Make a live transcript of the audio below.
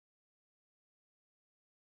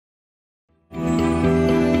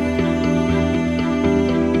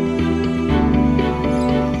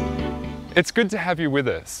It's good to have you with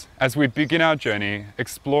us as we begin our journey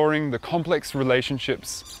exploring the complex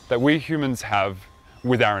relationships that we humans have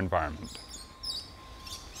with our environment.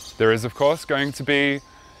 There is, of course, going to be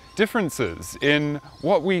differences in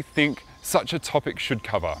what we think such a topic should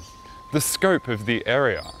cover, the scope of the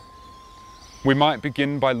area. We might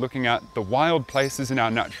begin by looking at the wild places in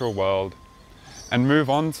our natural world and move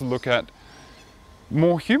on to look at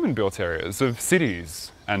more human-built areas of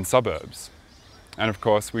cities and suburbs. And of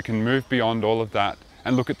course, we can move beyond all of that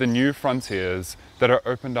and look at the new frontiers that are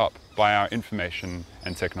opened up by our information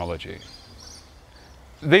and technology.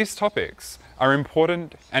 These topics are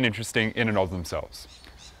important and interesting in and of themselves,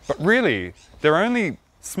 but really, they're only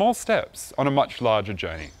small steps on a much larger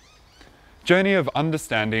journey of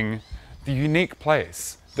understanding the unique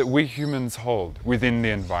place that we humans hold within the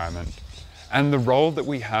environment and the role that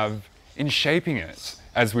we have in shaping it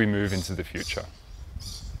as we move into the future.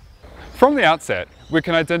 From the outset, we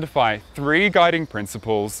can identify 3 guiding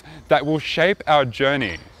principles that will shape our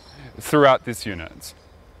journey throughout this unit.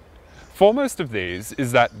 Foremost of these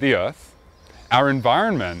is that the Earth, our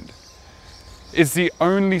environment, is the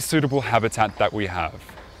only suitable habitat that we have.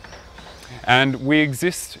 And we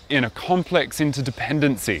exist in a complex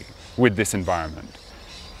interdependency with this environment.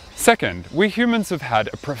 Second, we humans have had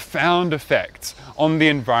a profound effect on the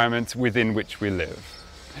environment within which we live.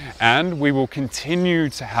 And we will continue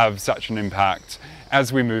to have such an impact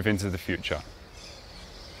as we move into the future.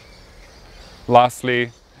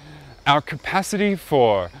 Lastly, our capacity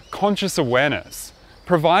for conscious awareness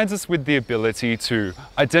provides us with the ability to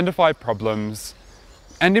identify problems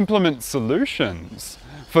and implement solutions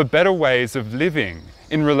for better ways of living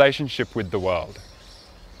in relationship with the world.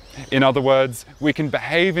 In other words, we can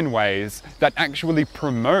behave in ways that actually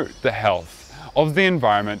promote the health of the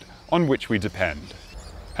environment on which we depend.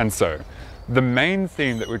 And so, the main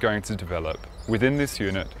theme that we're going to develop within this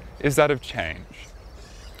unit is that of change.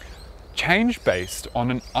 Change based on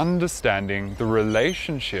an understanding the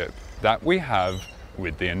relationship that we have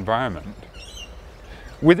with the environment.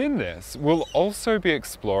 Within this, we'll also be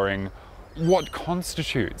exploring what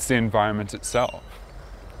constitutes the environment itself,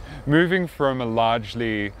 moving from a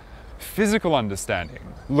largely physical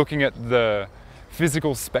understanding, looking at the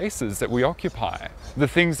physical spaces that we occupy, the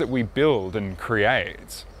things that we build and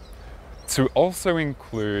create, to also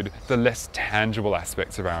include the less tangible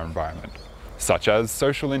aspects of our environment, such as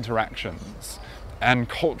social interactions and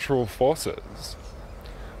cultural forces.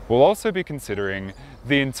 We'll also be considering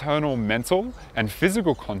the internal mental and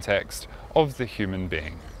physical context of the human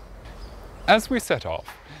being. As we set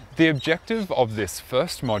off, the objective of this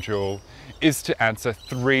first module is to answer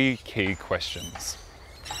 3 key questions.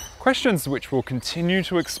 Questions which we'll continue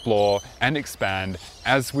to explore and expand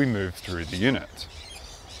as we move through the unit.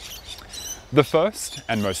 The first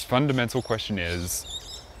and most fundamental question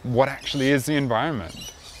is, what actually is the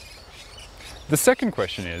environment? The second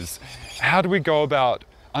question is, how do we go about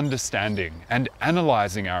understanding and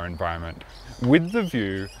analysing our environment with the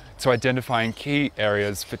view to identifying key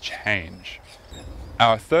areas for change?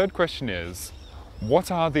 Our third question is,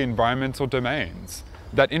 what are the environmental domains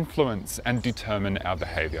that influence and determine our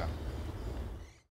behaviour?